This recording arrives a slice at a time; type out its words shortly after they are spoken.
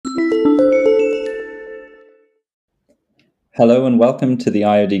Hello and welcome to the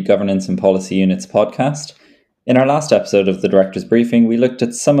IOD Governance and Policy Units podcast. In our last episode of the Director's Briefing, we looked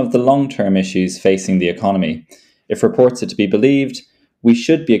at some of the long-term issues facing the economy. If reports are to be believed, we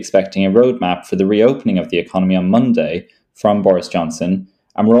should be expecting a roadmap for the reopening of the economy on Monday from Boris Johnson,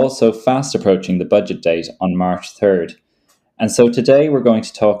 and we're also fast approaching the budget date on March 3rd. And so today we're going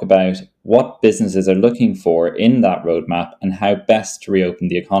to talk about what businesses are looking for in that roadmap and how best to reopen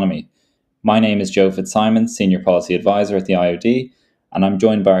the economy. My name is Joe Fitzsimon, Senior Policy Advisor at the IOD, and I'm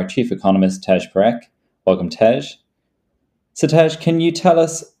joined by our Chief Economist, Tej Parekh. Welcome, Tej. So, Tej, can you tell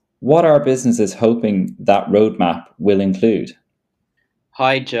us what our business is hoping that roadmap will include?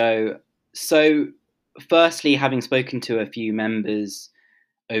 Hi, Joe. So, firstly, having spoken to a few members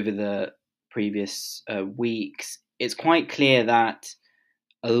over the previous weeks, it's quite clear that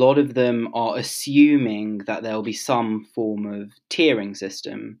a lot of them are assuming that there'll be some form of tiering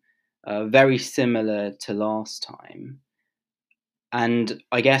system, very similar to last time. And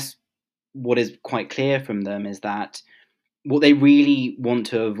I guess what is quite clear from them is that what they really want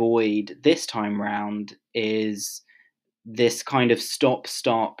to avoid this time round is this kind of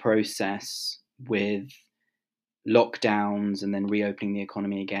stop-start process with lockdowns and then reopening the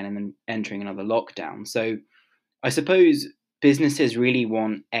economy again and then entering another lockdown. So I suppose businesses really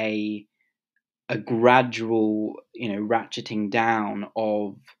want a gradual, ratcheting down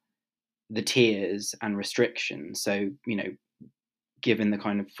of the tiers and restrictions. So, given the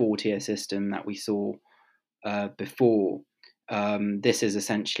kind of 4-tier system that we saw before, this is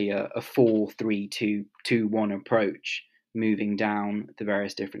essentially a 4-3-2-2-1 approach, moving down the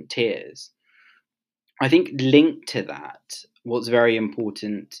various different tiers. I think linked to that, what's very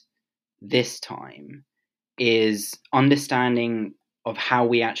important this time is understanding of how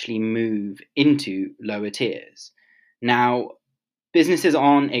we actually move into lower tiers. Now, businesses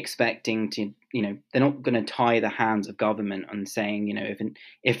aren't expecting to, they're not going to tie the hands of government on saying,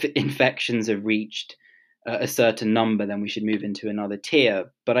 if infections have reached a certain number, then we should move into another tier.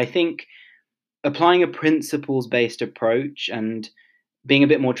 But I think applying a principles-based approach and being a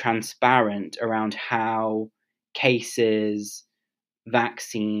bit more transparent around how cases,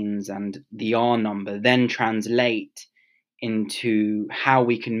 vaccines, and the R number then translate into how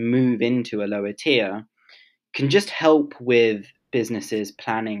we can move into a lower tier can just help with businesses'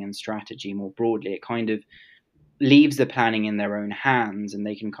 planning and strategy more broadly. It kind of leaves the planning in their own hands, and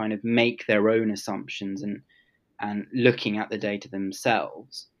they can kind of make their own assumptions and looking at the data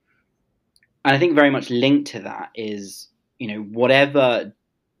themselves. And I think very much linked to that is, whatever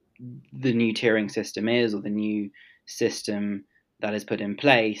the new tiering system is or the new system that is put in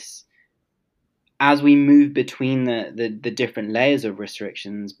place, as we move between the different layers of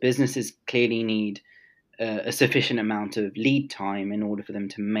restrictions, businesses clearly need a sufficient amount of lead time in order for them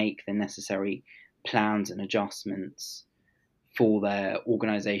to make the necessary plans and adjustments for their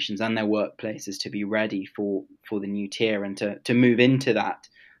organizations and their workplaces to be ready for the new tier and to move into that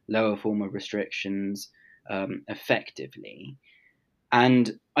lower form of restrictions effectively.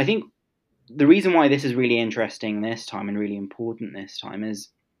 And I think the reason why this is really interesting this time and really important this time is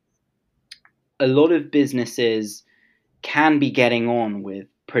a lot of businesses can be getting on with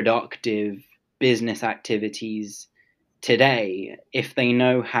productive business activities today if they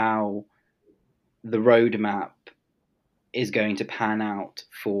know how the roadmap is going to pan out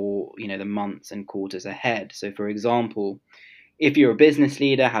for the months and quarters ahead. So, for example, if you're a business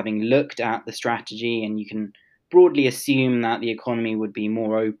leader, having looked at the strategy, and you can broadly assume that the economy would be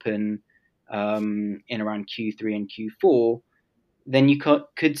more open in around Q3 and Q4, then you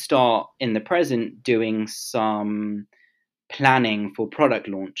could start in the present doing some planning for product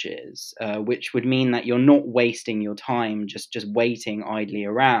launches, which would mean that you're not wasting your time just waiting idly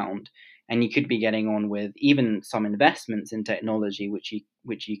around, and you could be getting on with even some investments in technology,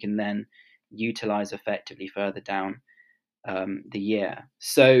 which you can then utilize effectively further down the year.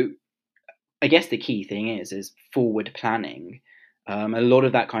 So I guess the key thing is forward planning. A lot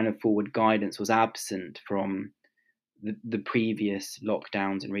of that kind of forward guidance was absent from the previous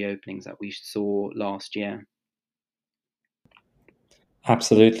lockdowns and reopenings that we saw last year.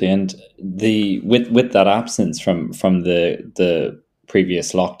 Absolutely, and with that absence from the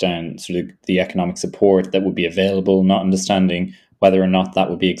previous lockdown, sort of the economic support that would be available, not understanding whether or not that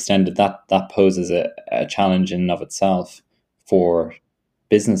would be extended, that poses a challenge in and of itself for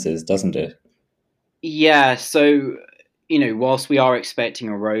businesses, doesn't it? Yeah, so whilst we are expecting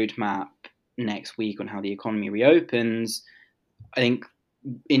a roadmap next week on how the economy reopens, I think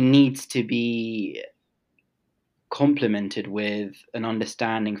it needs to be complemented with an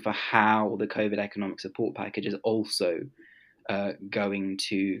understanding for how the COVID economic support package is also going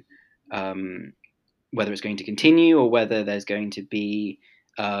to whether it's going to continue or whether there's going to be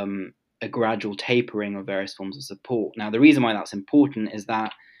a gradual tapering of various forms of support. Now, the reason why that's important is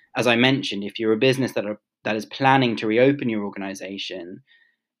that, as I mentioned, if you're a business that is planning to reopen your organization,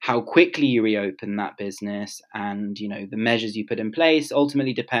 how quickly you reopen that business and the measures you put in place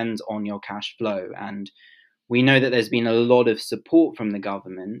ultimately depends on your cash flow. And we know that there's been a lot of support from the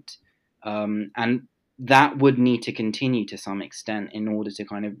government, and that would need to continue to some extent in order to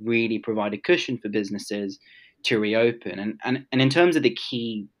kind of really provide a cushion for businesses to reopen. And in terms of the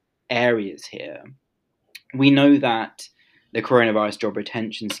key areas here, we know that the coronavirus job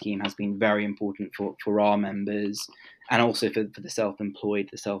retention scheme has been very important for our members, and also for the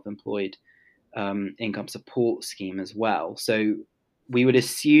self-employed income support scheme as well. So we would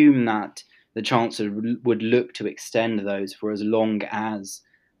assume that the Chancellor would look to extend those for as long as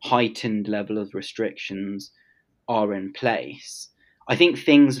heightened level of restrictions are in place. I think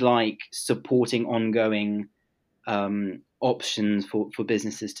things like supporting ongoing options for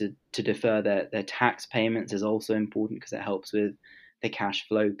businesses to defer their tax payments is also important, because it helps with the cash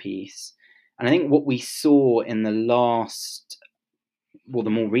flow piece. And I think what we saw in the more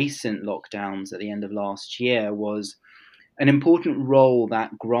recent lockdowns at the end of last year was an important role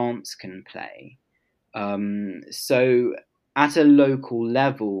that grants can play. So at a local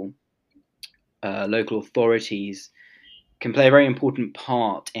level, local authorities can play a very important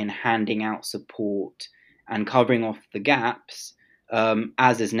part in handing out support and covering off the gaps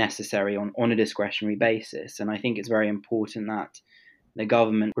as is necessary on a discretionary basis. And I think it's very important that the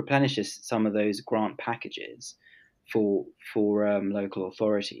government replenishes some of those grant packages for local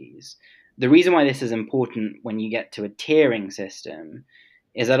authorities. The reason why this is important when you get to a tiering system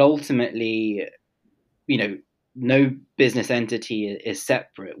is that ultimately, no business entity is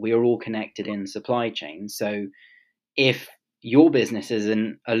separate. We are all connected in supply chains. So if your business is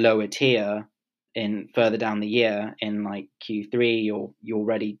in a lower tier in further down the year, in like Q3,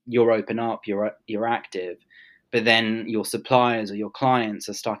 you're open up, you're active, but then your suppliers or your clients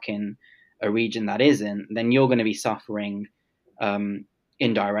are stuck in a region that isn't, then you're going to be suffering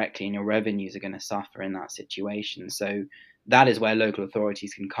indirectly, and your revenues are going to suffer in that situation. So that is where local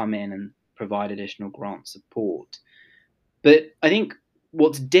authorities can come in and provide additional grant support. But I think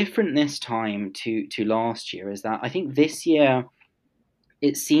what's different this time to last year is that I think this year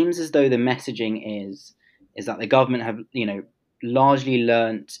it seems as though the messaging is that the government have largely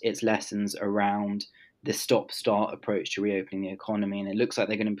learnt its lessons around the stop-start approach to reopening the economy, and it looks like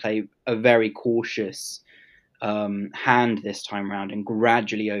they're going to play a very cautious hand this time around and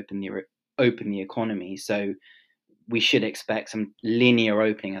gradually open the economy. So we should expect some linear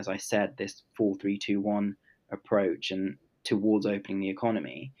opening, as I said, this 4-3-2-1 approach and towards opening the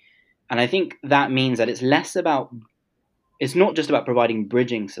economy. And I think that means that it's not just about providing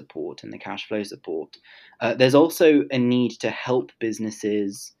bridging support and the cash flow support. There's also a need to help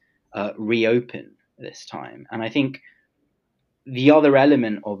businesses reopen this time. And I think the other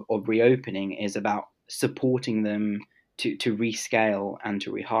element of reopening is about supporting them to rescale and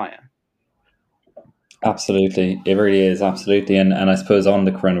to rehire. Absolutely. It really is. Absolutely. And I suppose on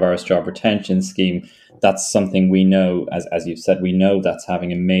the coronavirus job retention scheme, that's something we know, as you've said, we know that's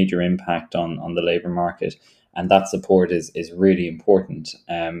having a major impact on the labour market. And that support is really important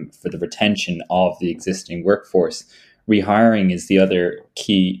for the retention of the existing workforce. Rehiring is the other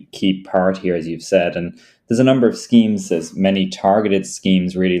key part here, as you've said. And there's a number of schemes, there's many targeted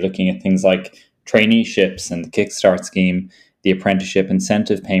schemes really looking at things like traineeships and the Kickstart scheme, the apprenticeship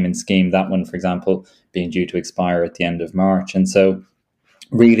incentive payment scheme, that one, for example, being due to expire at the end of March. And so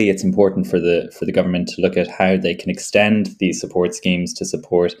really it's important for the government to look at how they can extend these support schemes to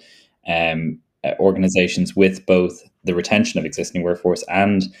support organizations with both the retention of existing workforce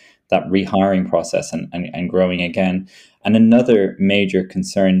and that rehiring process and growing again. And another major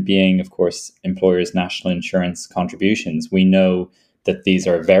concern being, of course, employers' national insurance contributions. We know that these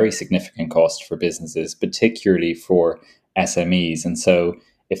are a very significant cost for businesses, particularly for SMEs. And so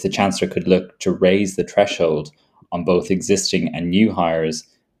if the Chancellor could look to raise the threshold on both existing and new hires,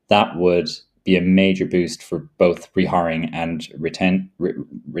 that would be a major boost for both rehiring and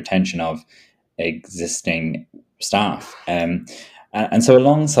retention of existing staff. And so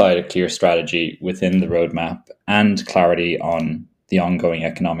alongside a clear strategy within the roadmap and clarity on the ongoing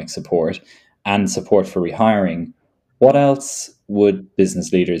economic support and support for rehiring, what else would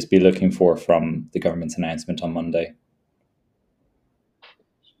business leaders be looking for from the government's announcement on Monday?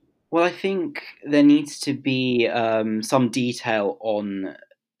 Well, I think there needs to be some detail on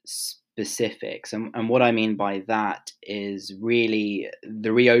specifics. And what I mean by that is really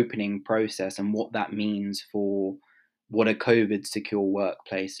the reopening process and what that means for what a COVID secure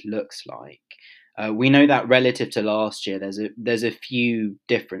workplace looks like. We know that relative to last year, there's a few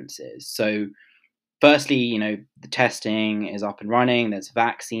differences. So, firstly, the testing is up and running. There's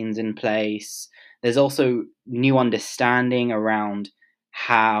vaccines in place. There's also new understanding around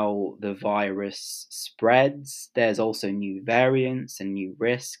how the virus spreads. There's also new variants and new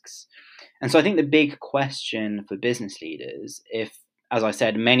risks. And so I think the big question for business leaders, if, as I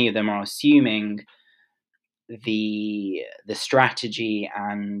said, many of them are assuming the strategy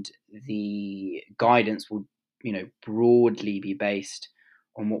and the guidance will, broadly be based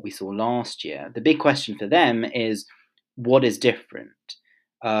on what we saw last year. The big question for them is what is different?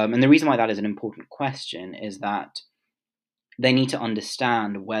 And the reason why that is an important question is that they need to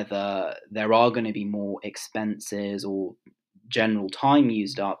understand whether there are going to be more expenses or general time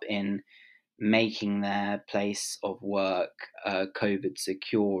used up in making their place of work COVID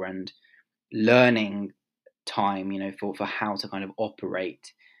secure and learning time, for how to kind of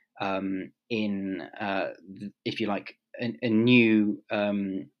operate in, if you like, a new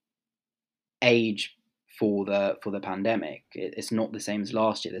age for the pandemic. It's not the same as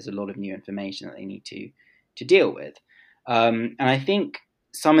last year. There's a lot of new information that they need to deal with, and I think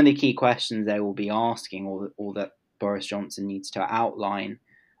some of the key questions they will be asking, or that Boris Johnson needs to outline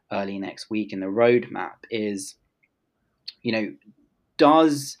early next week in the roadmap, is,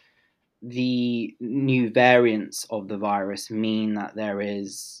 does the new variants of the virus mean that there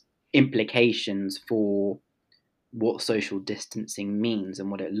is implications for what social distancing means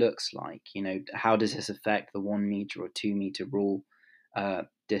and what it looks like? How does this affect the 1 meter or 2 meter rule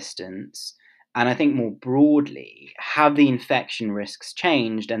distance? And I think more broadly, have the infection risks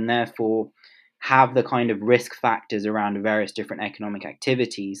changed, and therefore have the kind of risk factors around various different economic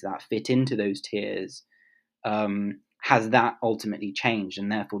activities that fit into those tiers, has that ultimately changed?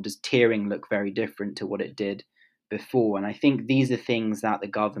 And therefore, does tiering look very different to what it did before? And I think these are things that the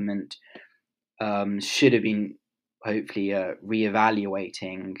government should have been hopefully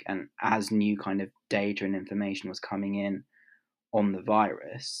reevaluating, and as new kind of data and information was coming in on the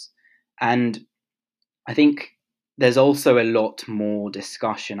virus. And I think there's also a lot more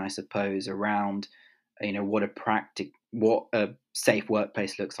discussion, I suppose, around what a safe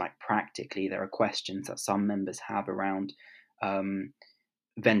workplace looks like practically. There are questions that some members have around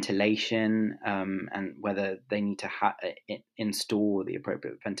ventilation, and whether they need to install the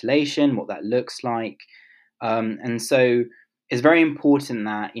appropriate ventilation, what that looks like. And so it's very important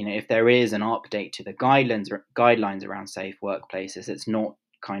that, if there is an update to the guidelines around safe workplaces, it's not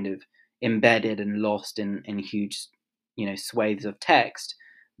kind of embedded and lost in huge, swathes of text,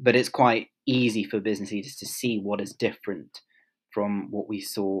 but it's quite easy for business leaders to see what is different from what we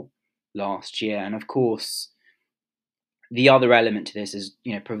saw last year. And of course, the other element to this is,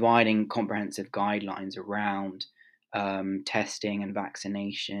 providing comprehensive guidelines around testing and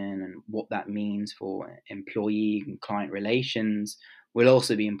vaccination, and what that means for employee and client relations will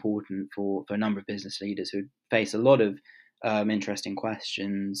also be important for a number of business leaders who face a lot of interesting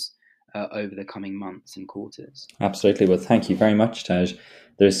questions over the coming months and quarters. Absolutely. Well, thank you very much, Tej.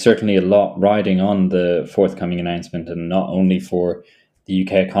 There's certainly a lot riding on the forthcoming announcement, and not only for the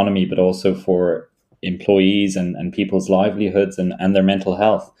UK economy, but also for employees and people's livelihoods and their mental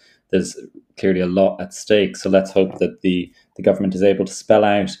health. There's clearly a lot at stake. So let's hope that the government is able to spell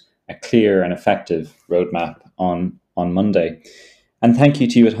out a clear and effective roadmap on Monday. And thank you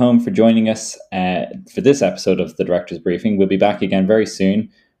to you at home for joining us for this episode of the Director's Briefing. We'll be back again very soon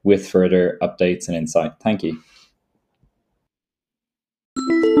with further updates and insight. Thank you.